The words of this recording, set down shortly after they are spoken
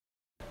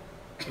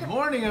Good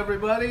morning,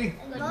 everybody.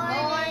 Good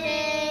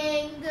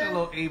morning.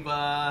 Hello,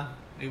 Ava.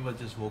 Ava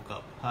just woke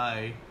up.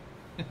 Hi.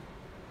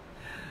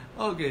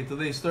 Okay,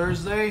 today's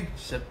Thursday,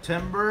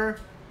 September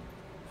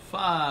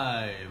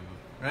 5.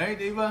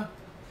 Right, Ava?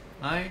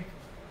 Hi.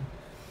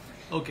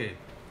 Okay,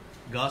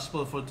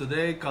 Gospel for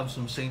today comes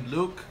from St.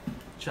 Luke,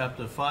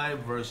 chapter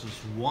 5, verses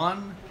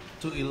 1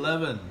 to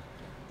 11.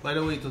 By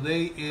the way,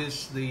 today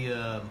is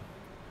the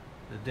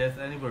death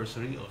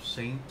anniversary of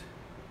Saint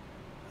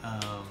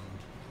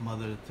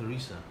Mother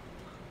Teresa.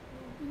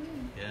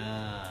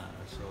 Yeah,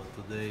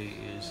 so today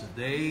is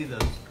the day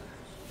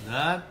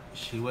that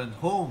she went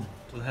home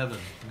to heaven.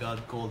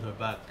 God called her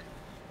back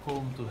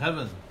home to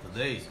heaven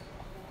today.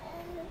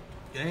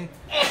 Okay,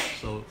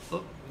 so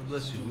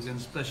bless you. We can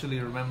especially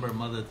remember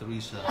Mother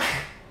Teresa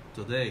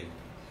today.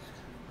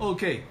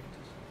 Okay,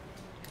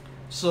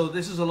 so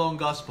this is a long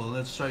gospel.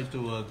 Let's try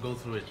to go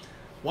through it.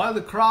 While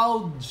the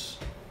crowds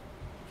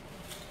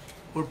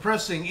were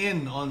pressing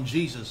in on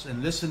Jesus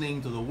and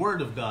listening to the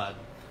word of God,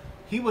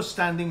 he was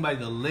standing by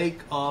the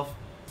lake of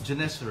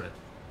Gennesaret.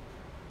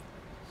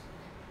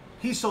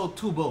 He saw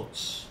two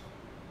boats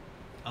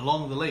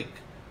along the lake.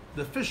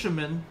 The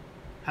fishermen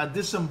had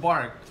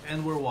disembarked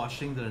and were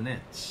washing their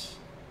nets.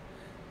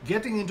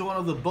 Getting into one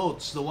of the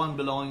boats, the one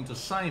belonging to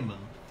Simon,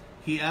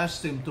 he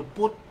asked him to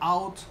put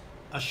out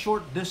a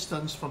short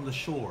distance from the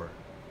shore.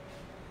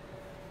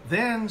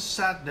 Then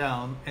sat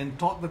down and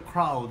taught the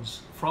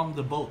crowds from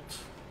the boat.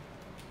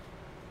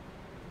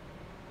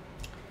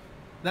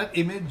 That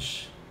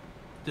image,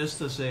 just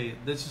to say,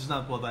 this is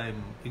not what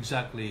I'm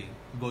exactly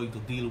going to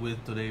deal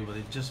with today, but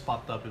it just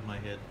popped up in my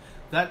head.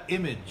 That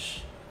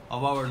image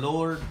of our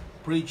Lord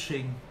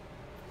preaching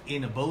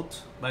in a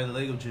boat by the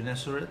lake of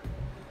Gennesaret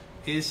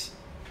is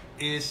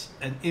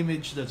an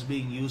image that's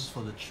being used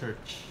for the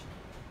church.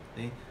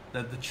 Okay?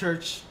 That the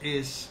church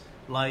is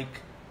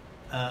like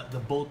the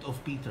boat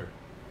of Peter.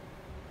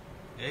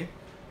 Okay?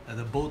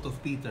 The boat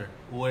of Peter,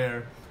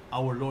 where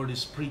our Lord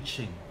is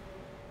preaching.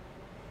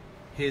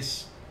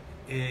 The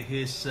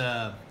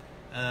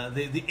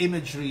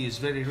imagery is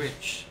very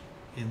rich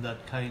in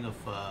that kind of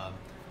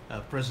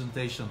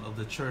presentation of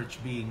the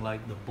church being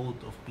like the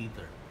boat of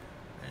Peter,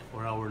 right?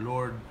 Where our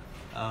Lord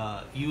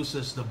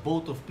uses the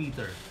boat of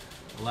Peter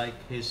like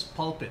his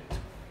pulpit,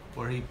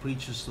 where he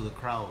preaches to the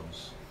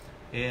crowds,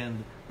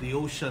 and the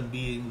ocean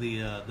being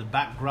the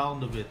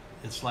background of it.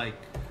 It's like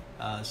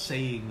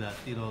saying that,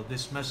 you know,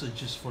 this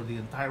message is for the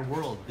entire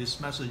world. This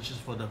message is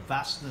for the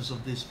vastness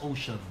of this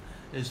ocean,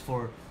 is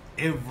for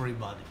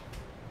everybody,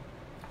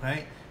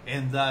 right?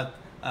 And that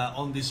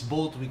on this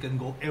boat we can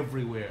go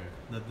everywhere.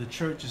 That the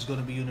church is going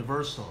to be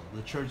universal.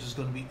 The church is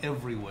going to be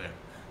everywhere.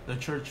 The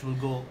church will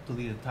go to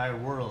the entire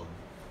world.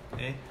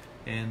 Okay,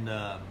 and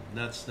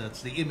that's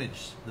the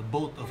image, the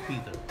boat of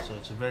Peter. So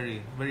it's a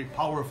very, very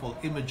powerful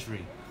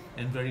imagery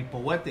and very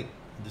poetic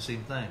at the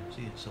same time.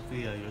 See,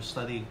 Sophia, you're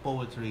studying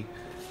poetry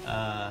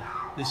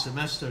this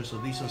semester, so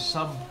these are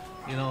some,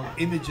 you know,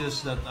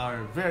 images that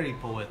are very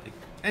poetic.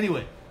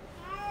 Anyway.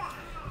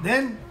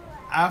 Then,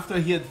 after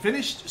he had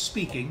finished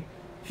speaking,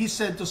 he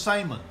said to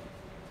Simon,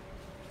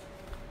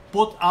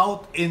 "Put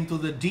out into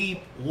the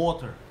deep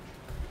water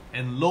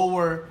and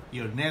lower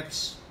your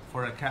nets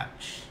for a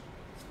catch."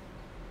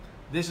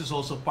 This is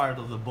also part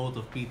of the boat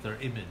of Peter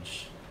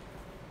image,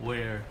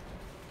 where,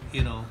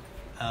 you know,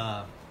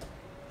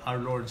 our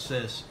Lord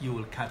says, "You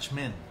will catch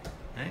men,"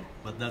 right?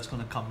 But that's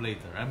going to come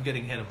later. I'm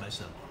getting ahead of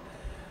myself.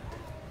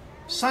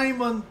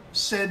 Simon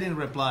said in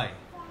reply,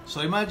 so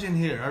imagine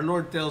here, our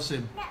Lord tells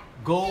him,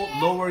 go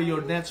lower your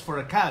nets for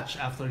a catch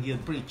after he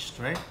had preached,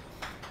 right?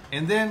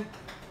 And then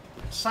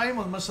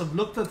Simon must have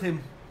looked at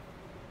him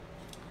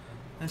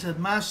and said,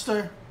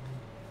 "Master,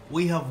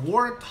 we have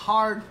worked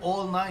hard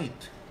all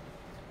night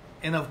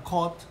and have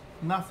caught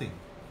nothing.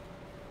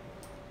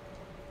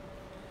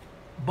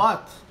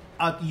 But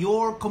at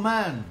your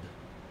command,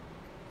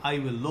 I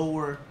will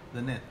lower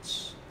the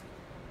nets."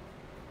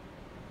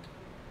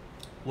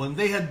 When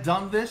they had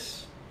done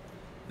this,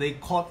 they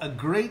caught a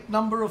great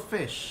number of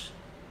fish,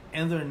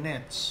 and their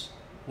nets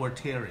were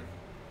tearing.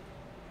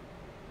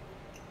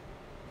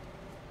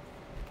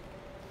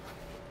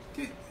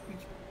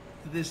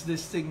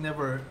 This thing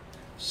never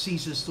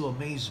ceases to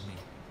amaze me,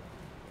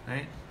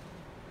 right?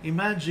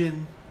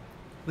 Imagine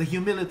the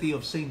humility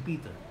of Saint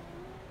Peter.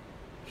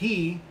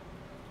 He,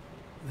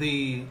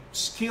 the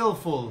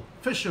skillful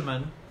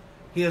fisherman,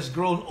 he has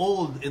grown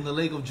old in the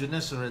lake of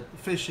Gennesaret,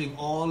 fishing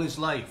all his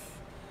life,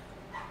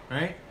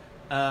 right?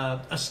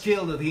 A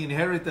skill that he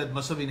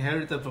must have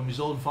inherited from his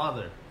own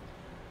father.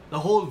 The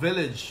whole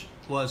village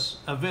was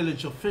a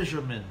village of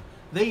fishermen.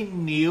 They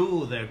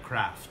knew their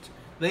craft.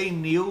 They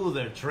knew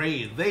their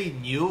trade. They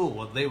knew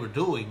what they were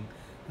doing.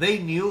 They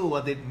knew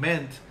what it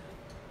meant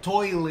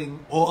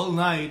toiling all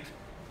night,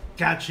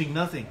 catching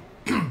nothing.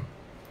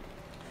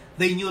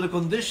 They knew the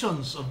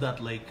conditions of that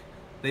lake.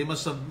 They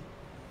must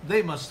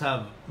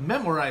have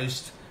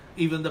memorized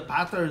even the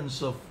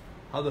patterns of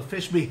how the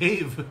fish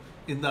behave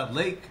in that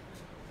lake.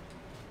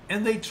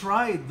 And they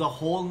tried the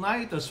whole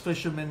night as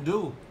fishermen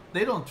do.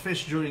 They don't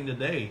fish during the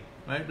day,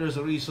 right? There's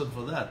a reason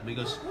for that,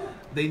 because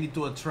they need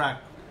to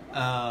attract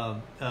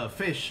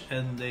fish,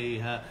 and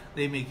they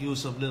make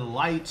use of little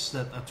lights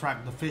that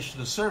attract the fish to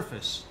the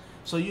surface.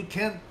 So you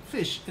can't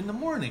fish in the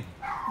morning.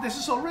 This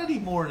is already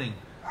morning.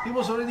 He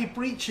was already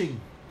preaching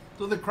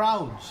to the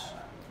crowds.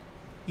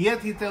 Yet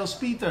he tells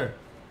Peter,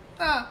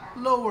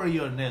 lower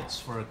your nets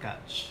for a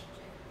catch.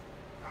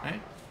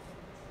 Right?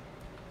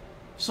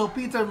 So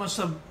Peter must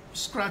have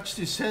scratched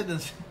his head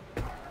and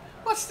said,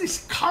 what's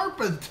this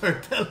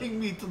carpenter telling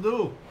me to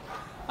do?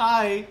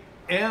 I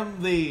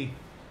am the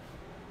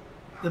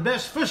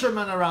best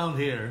fisherman around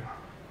here.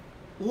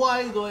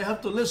 Why do I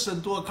have to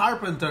listen to a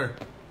carpenter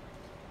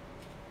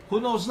who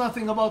knows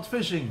nothing about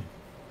fishing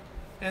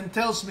and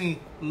tells me,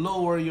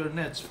 lower your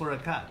nets for a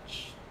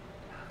catch?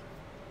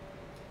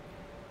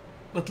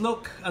 But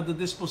look at the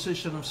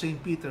disposition of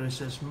St. Peter. He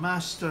says,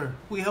 Master,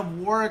 we have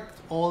worked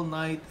all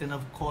night and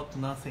have caught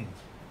nothing.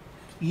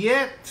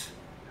 Yet,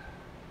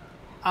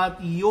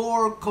 at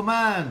your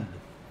command,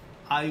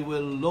 I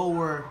will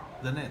lower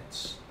the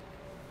nets.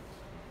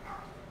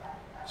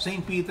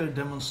 St. Peter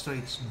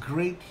demonstrates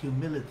great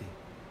humility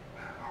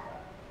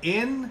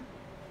in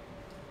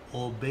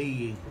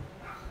obeying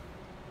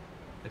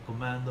the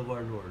command of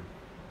our Lord.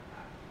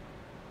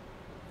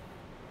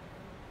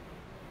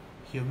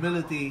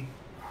 Humility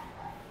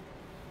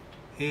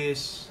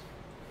is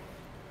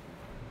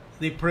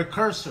the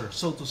precursor,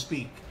 so to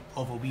speak,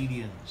 of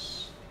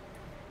obedience.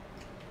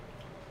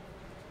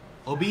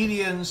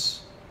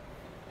 Obedience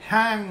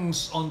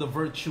hangs on the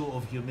virtue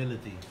of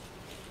humility.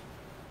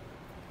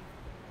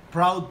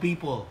 Proud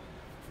people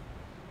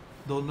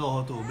don't know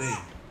how to obey.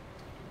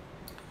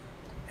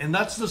 And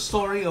that's the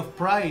story of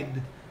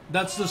pride.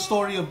 That's the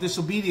story of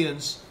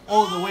disobedience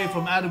all the way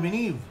from Adam and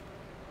Eve.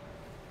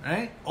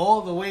 Right?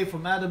 All the way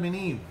from Adam and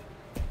Eve.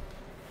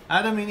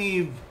 Adam and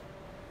Eve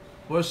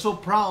were so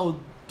proud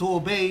to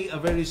obey a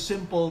very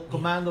simple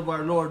command of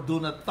our Lord, do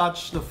not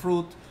touch the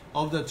fruit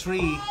of the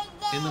tree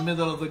in the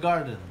middle of the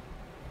garden.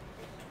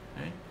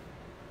 Right?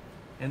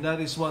 And that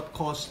is what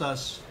caused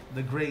us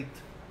the great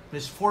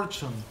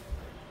misfortune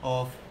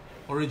of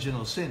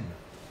original sin,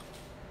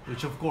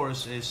 which of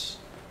course is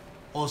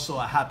also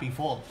a happy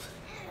fault,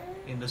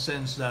 in the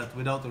sense that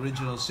without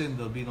original sin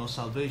there'll be no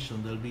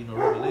salvation, there'll be no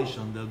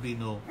revelation, there'll be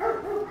no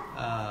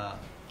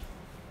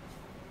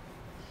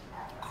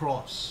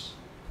cross.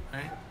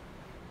 Right?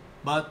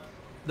 But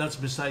that's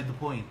beside the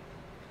point.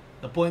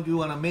 The point we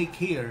want to make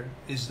here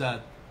is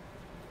that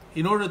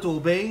in order to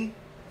obey,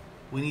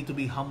 we need to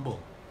be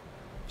humble.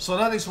 So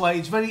that is why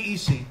it's very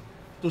easy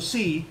to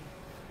see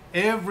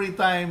every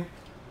time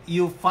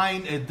you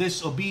find a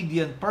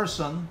disobedient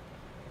person,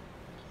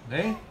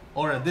 okay,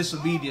 or a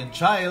disobedient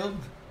child,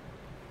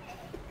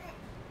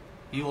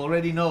 you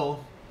already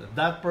know that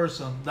that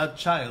person, that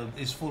child,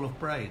 is full of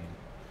pride.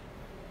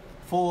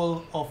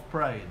 Full of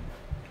pride.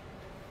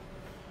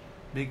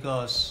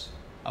 Because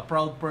a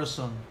proud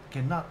person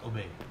cannot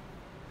obey.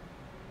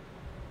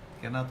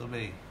 Cannot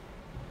obey.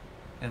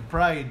 And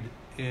pride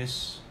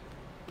is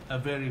a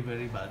very,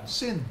 very bad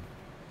sin.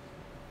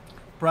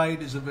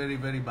 Pride is a very,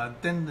 very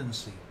bad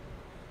tendency.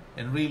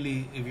 And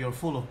really, if you're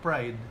full of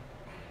pride,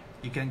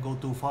 you can go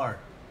too far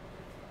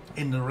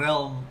in the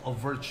realm of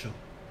virtue.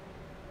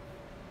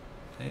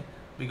 Okay?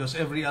 Because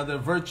every other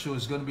virtue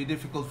is going to be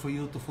difficult for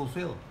you to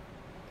fulfill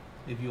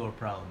if you are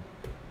proud.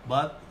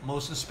 But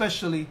most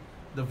especially,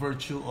 the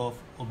virtue of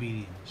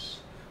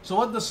obedience. So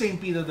what does St.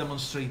 Peter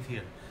demonstrate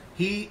here?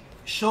 He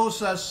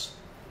shows us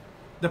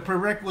the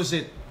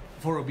prerequisite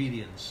for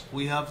obedience.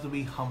 We have to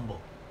be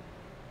humble.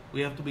 We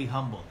have to be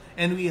humble.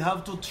 And we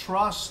have to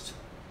trust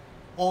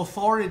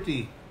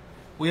authority.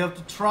 We have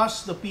to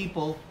trust the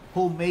people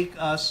who make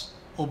us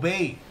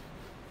obey.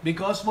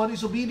 Because what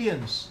is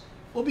obedience?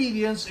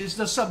 Obedience is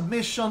the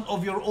submission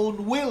of your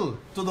own will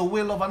to the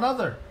will of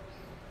another.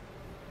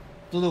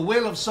 To the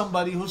will of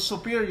somebody who's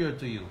superior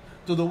to you.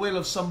 To the will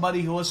of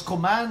somebody who has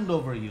command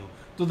over you.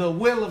 To the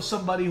will of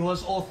somebody who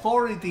has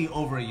authority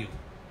over you.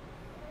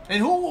 And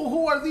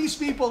who are these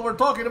people we're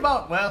talking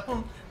about?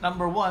 Well,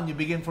 number one, you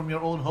begin from your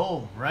own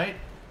home, right?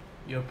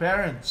 Your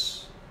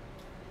parents,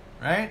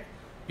 right?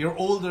 Your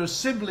older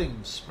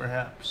siblings,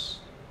 perhaps.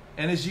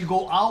 And as you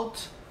go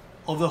out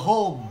of the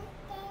home,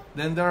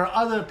 then there are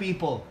other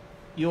people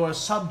you are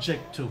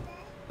subject to.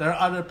 There are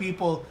other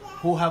people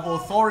who have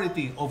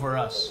authority over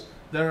us.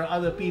 There are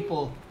other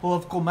people who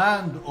have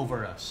command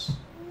over us.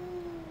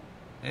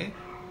 Okay?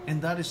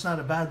 And that is not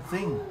a bad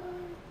thing.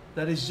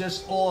 That is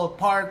just all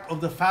part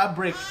of the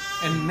fabric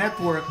and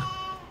network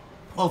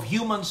of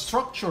human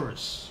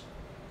structures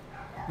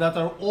that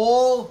are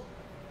all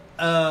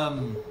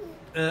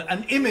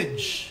an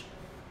image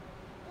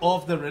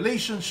of the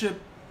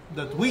relationship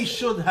that we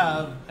should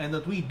have and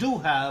that we do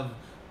have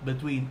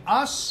between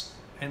us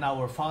and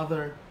our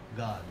Father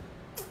God.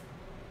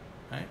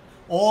 Right?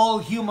 All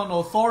human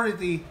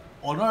authority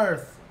on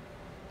earth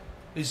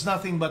is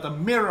nothing but a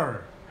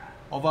mirror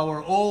of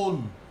our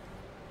own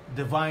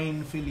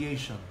divine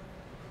filiation,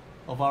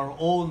 of our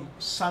own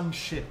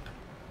sonship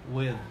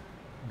with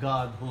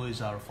God who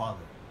is our Father.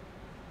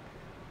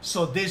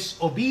 So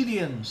this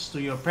obedience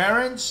to your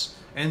parents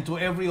and to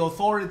every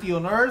authority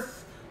on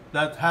earth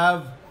that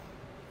have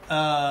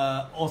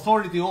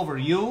authority over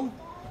you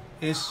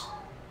is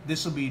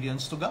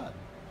disobedience to God.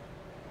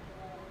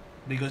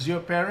 Because your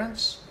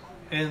parents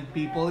and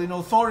people in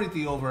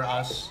authority over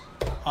us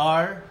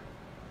are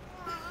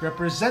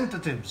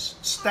representatives,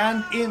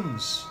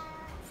 stand-ins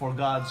for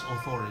God's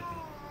authority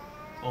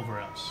over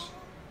us.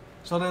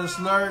 So let us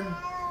learn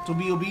to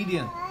be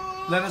obedient.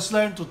 Let us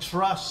learn to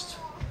trust.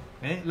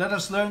 Okay? Let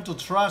us learn to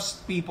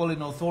trust people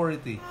in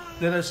authority.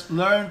 Let us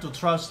learn to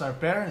trust our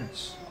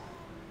parents.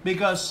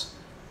 Because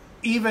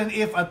even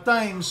if at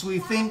times we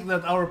think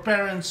that our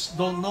parents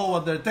don't know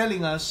what they're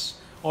telling us,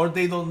 or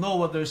they don't know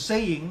what they're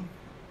saying,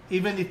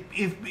 even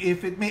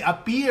if it may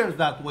appear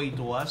that way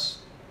to us,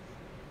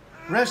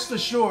 rest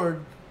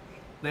assured,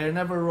 they're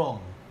never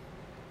wrong.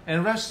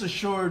 And rest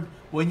assured,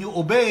 when you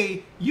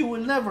obey, you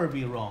will never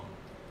be wrong.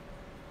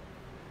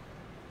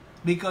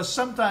 Because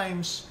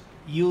sometimes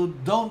you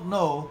don't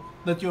know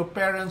that your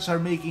parents are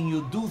making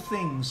you do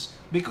things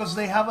because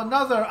they have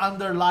another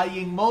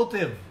underlying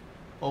motive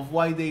of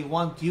why they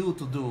want you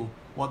to do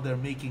what they're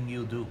making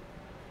you do.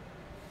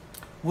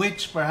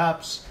 Which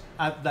perhaps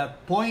at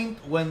that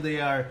point when they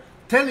are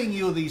telling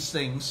you these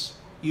things,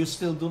 you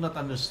still do not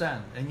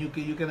understand. And you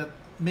cannot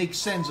make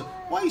sense of,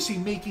 why is he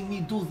making me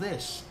do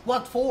this?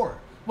 What for?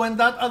 When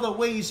that other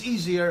way is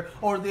easier,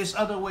 or this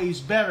other way is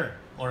better.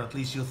 Or at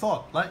least you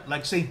thought,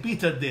 like St.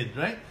 Peter did,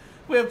 right?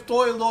 We have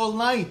toiled all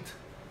night.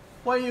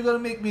 Why are you going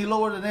to make me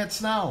lower the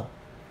nets now?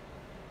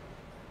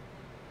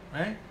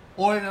 Right?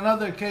 Or in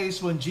another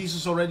case, when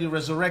Jesus already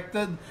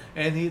resurrected,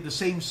 and the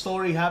same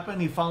story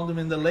happened, he found them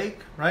in the lake,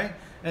 right?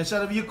 And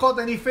said, have you caught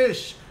any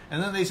fish?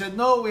 And then they said,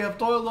 no, we have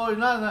toiled all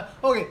night.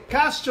 Okay,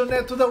 cast your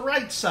net to the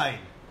right side,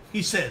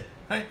 he said,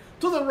 right?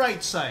 To the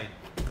right side.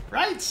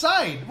 Right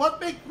side? What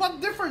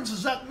difference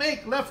does that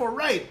make, left or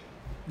right?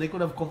 They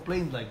could have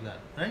complained like that,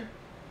 right?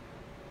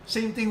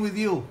 Same thing with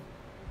you.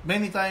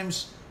 Many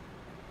times,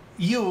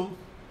 you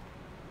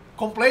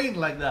complain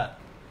like that.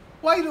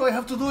 Why do I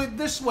have to do it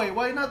this way?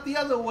 Why not the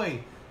other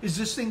way? Is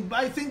this thing,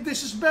 I think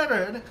this is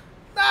better.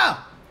 Nah,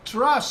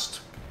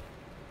 trust.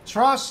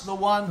 Trust the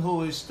one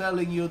who is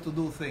telling you to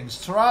do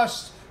things.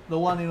 Trust the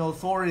one in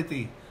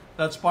authority.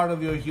 That's part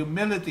of your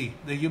humility,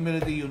 the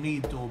humility you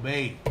need to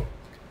obey.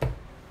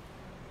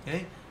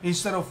 Okay?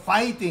 Instead of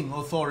fighting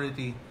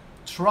authority,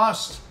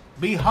 trust,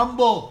 be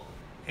humble,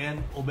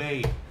 and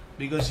obey.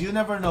 Because you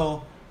never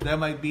know, there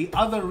might be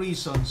other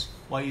reasons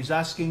why he's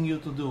asking you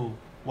to do,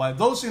 why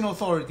those in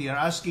authority are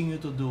asking you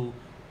to do,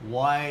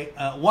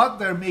 what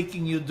they're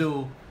making you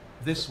do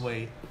this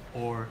way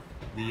or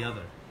the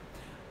other.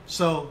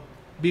 So,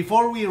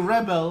 before we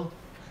rebel,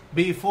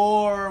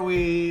 before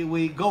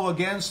we go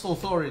against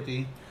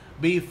authority,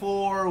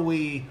 before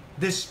we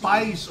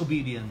despise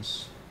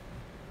obedience,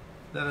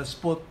 let us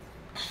put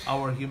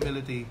our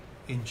humility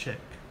in check.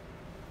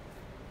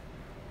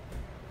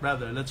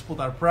 Rather, let's put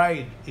our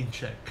pride in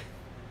check.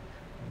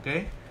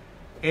 Okay?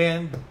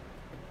 And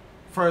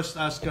first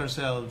ask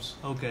ourselves,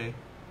 okay,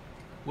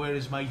 where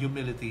is my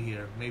humility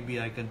here? Maybe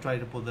I can try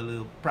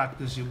to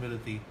practice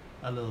humility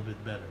a little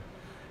bit better.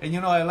 And you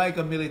know, I like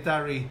a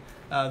military,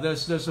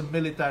 there's a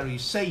military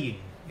saying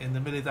in the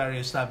military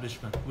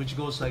establishment, which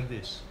goes like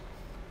this: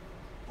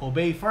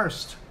 obey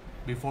first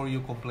before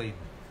you complain.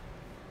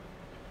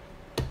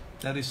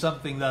 That is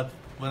something that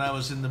when I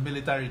was in the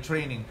military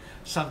training,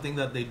 something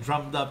that they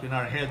drummed up in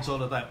our heads all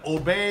the time.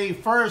 Obey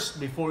first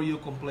before you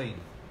complain.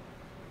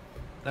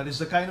 That is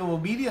the kind of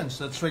obedience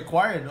that's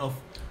required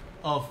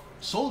of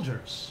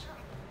soldiers.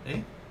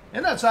 Okay?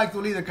 And that's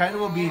actually the kind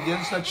of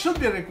obedience that should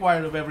be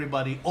required of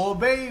everybody.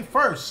 Obey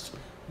first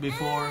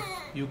before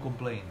you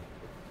complain.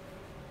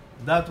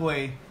 That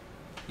way,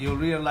 you'll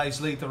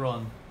realize later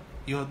on,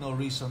 you have no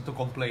reason to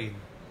complain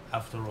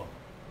after all.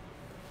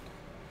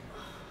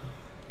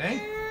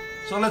 Okay?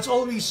 So let's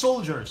all be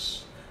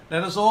soldiers.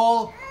 Let us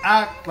all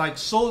act like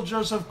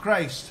soldiers of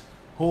Christ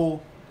who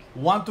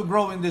want to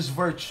grow in this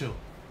virtue,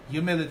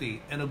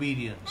 humility and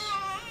obedience.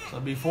 So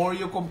before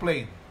you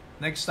complain,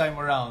 next time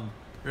around,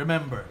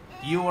 remember,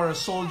 you are a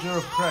soldier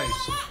of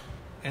Christ,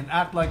 and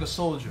act like a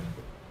soldier.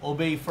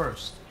 Obey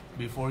first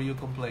before you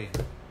complain.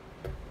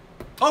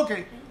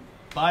 Okay.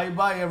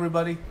 Bye-bye,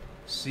 everybody.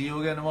 See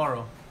you again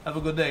tomorrow. Have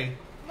a good day.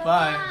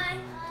 Bye. Bye.